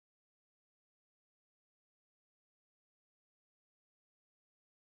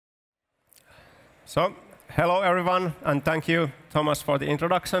So, hello everyone, and thank you, Thomas, for the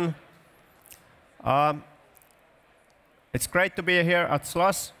introduction. It's great to be here at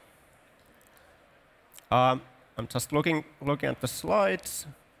Slush. I'm just looking at the slides.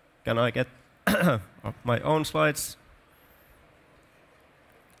 Can I get my own slides?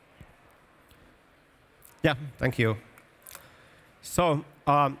 Yeah, thank you. So,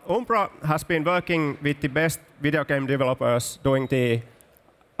 Umbra has been working with the best video game developers doing the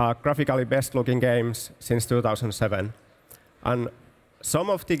graphically best-looking games since 2007. And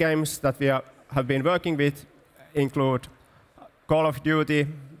some of the games that we have been working with include Call of Duty,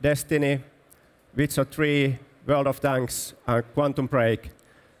 Destiny, Witcher 3, World of Tanks, and Quantum Break.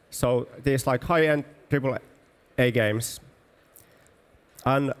 So these like high-end AAA games.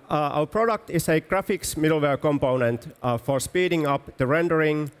 And our product is a graphics middleware component for speeding up the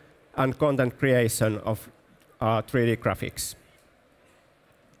rendering and content creation of 3D graphics.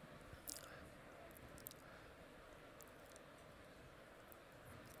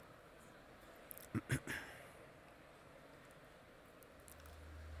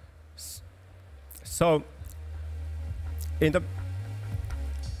 So, in the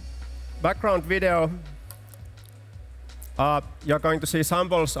background video, you're going to see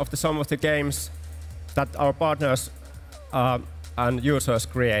samples of some of the games that our partners and users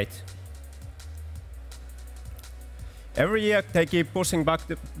create. Every year, they keep pushing back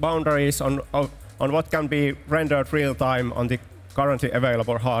the boundaries on what can be rendered real-time on the currently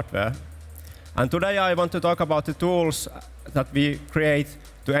available hardware. And today, I want to talk about the tools that we create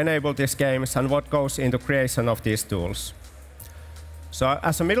to enable these games and what goes into creation of these tools. So,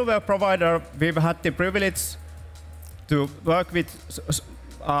 as a middleware provider, we've had the privilege to work with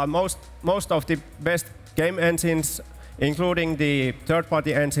most of the best game engines, including the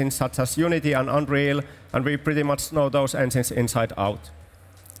third-party engines such as Unity and Unreal, and we pretty much know those engines inside out.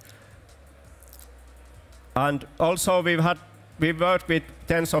 And also, we've worked with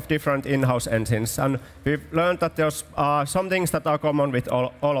tens of different in-house engines, and we've learned that there's some things that are common with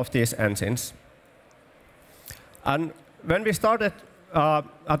all of these engines. And when we started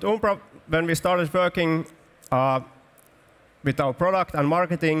at Umbra, when we started working with our product and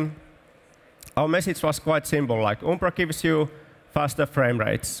marketing, our message was quite simple, like Umbra gives you faster frame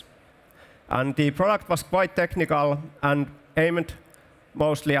rates. And the product was quite technical and aimed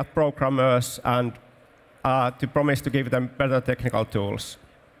mostly at programmers and to promise to give them better technical tools.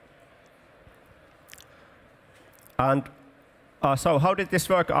 And so how did this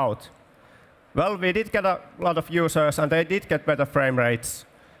work out? Well, we did get a lot of users, and they did get better frame rates.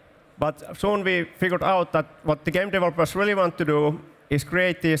 But soon we figured out that what the game developers really want to do is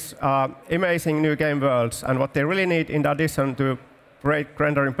create these amazing new game worlds. And what they really need, in addition to great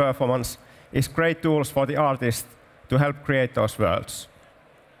rendering performance, is great tools for the artists to help create those worlds.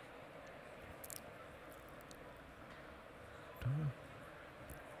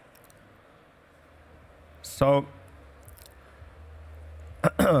 So,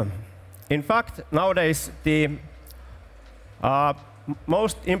 in fact, nowadays, the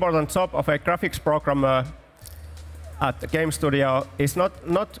most important job of a graphics programmer at the game studio is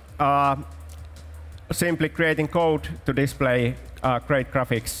not simply creating code to display great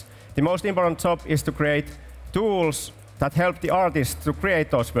graphics. The most important job is to create tools that help the artists to create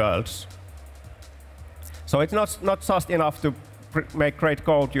those worlds. So it's not just enough to make great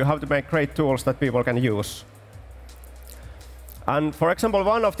code, you have to make great tools that people can use. And for example,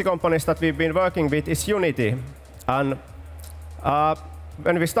 one of the companies that we've been working with is Unity. And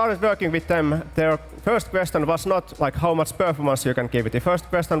when we started working with them, their first question was not like how much performance you can give it. The first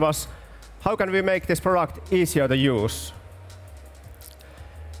question was, how can we make this product easier to use?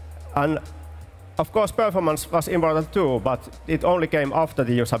 And of course, performance was important too, but it only came after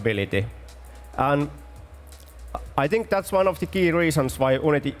the usability. And I think that's one of the key reasons why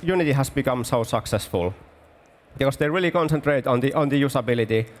Unity has become so successful, because they really concentrate on the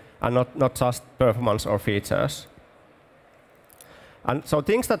usability and not just performance or features. And so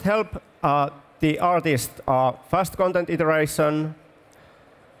things that help the artist are fast content iteration,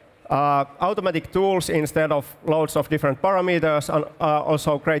 automatic tools instead of loads of different parameters, and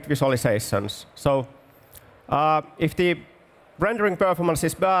also great visualizations. So if the rendering performance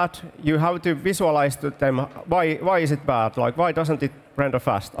is bad, you have to visualize to them why is it bad? Like, why doesn't it render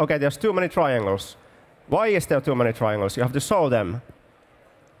fast? OK, there's too many triangles. Why is there too many triangles? You have to show them.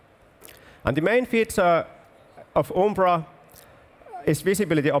 And the main feature of Umbra is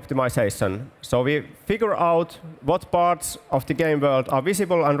visibility optimization. So we figure out what parts of the game world are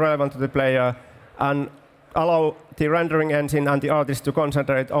visible and relevant to the player, and allow the rendering engine and the artist to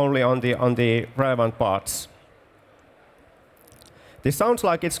concentrate only on the relevant parts. This sounds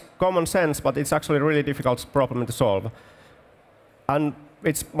like it's common sense, but it's actually a really difficult problem to solve. And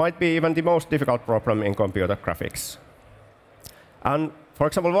it might be even the most difficult problem in computer graphics. And for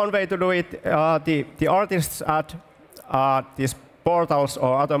example, one way to do it, the artists add these portals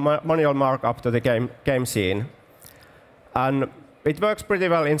or other manual markup to the game scene. And it works pretty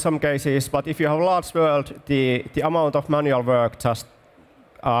well in some cases, but if you have a large world, the amount of manual work just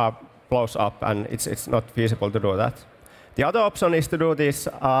blows up, and it's not feasible to do that. The other option is to do this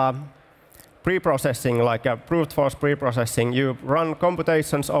pre-processing, like a brute force pre-processing. You run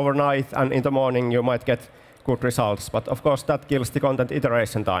computations overnight, and in the morning you might get good results. But of course, that kills the content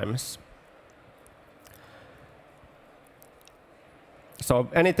iteration times. So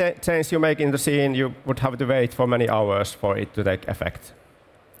any change you make in the scene, you would have to wait for many hours for it to take effect.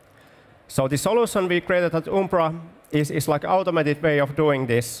 So the solution we created at Umbra is like an automated way of doing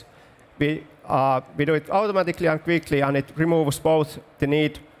this. We do it automatically and quickly, and it removes both the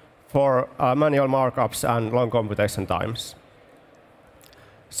need for manual markups and long computation times.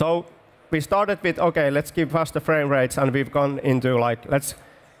 So we started with, OK, let's give faster frame rates, and we've gone into, like,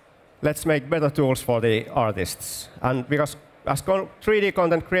 let's make better tools for the artists. And because as 3D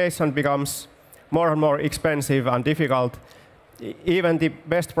content creation becomes more and more expensive and difficult, even the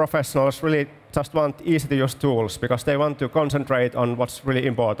best professionals really just want easy-to-use tools, because they want to concentrate on what's really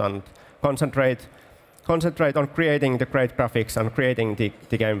important, concentrate on creating the great graphics and creating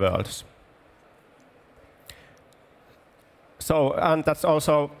the game worlds. So, and that's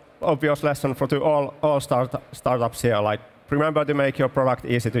also obvious lesson for all startups here, like, remember to make your product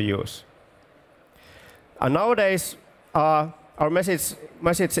easy to use. And nowadays, our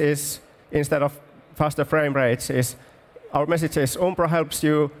message is, instead of faster frame rates, our message is Umbra helps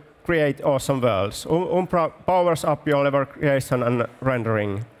you create awesome worlds. Umbra powers up your level creation and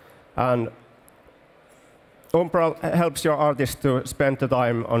rendering. And Umbra helps your artists to spend the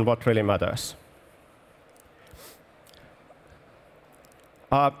time on what really matters.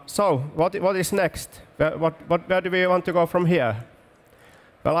 So what is next? Where do we want to go from here?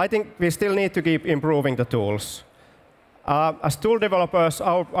 Well, I think we still need to keep improving the tools. As tool developers,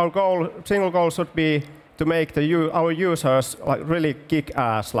 our single goal should be to make our users like really kick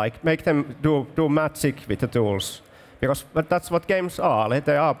ass, like make them do magic with the tools. Because that's what games are. Like,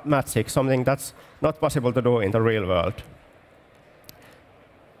 they are magic, something that's not possible to do in the real world.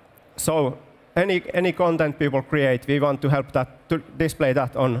 So any content people create, we want to help that to display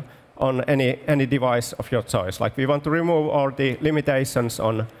that on any device of your choice. Like, we want to remove all the limitations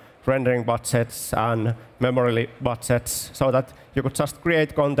on rendering budgets and memory budgets, so that you could just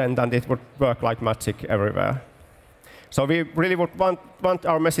create content and it would work like magic everywhere. So we really would want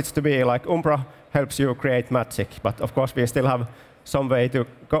our message to be like, Umbra helps you create magic, but of course we still have some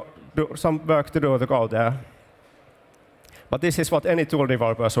work to do to go there. But this is what any tool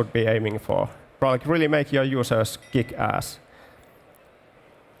developer should be aiming for. Like, really make your users kick ass.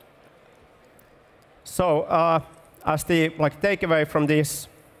 So as the takeaway from this,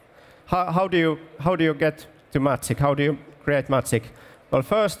 how do you get to magic? How do you create magic? Well,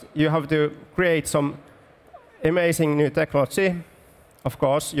 first you have to create some amazing new technology. Of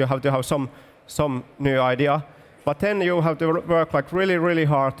course, you have to have some new idea, but then you have to work like really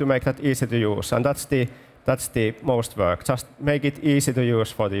hard to make that easy to use, and that's the most work. Just make it easy to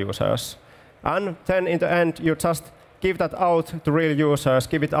use for the users, and then in the end you just give that out to real users,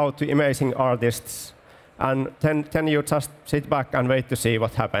 give it out to amazing artists. And then you just sit back and wait to see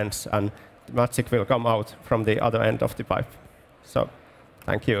what happens, and magic will come out from the other end of the pipe. So,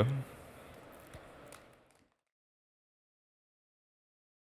 thank you.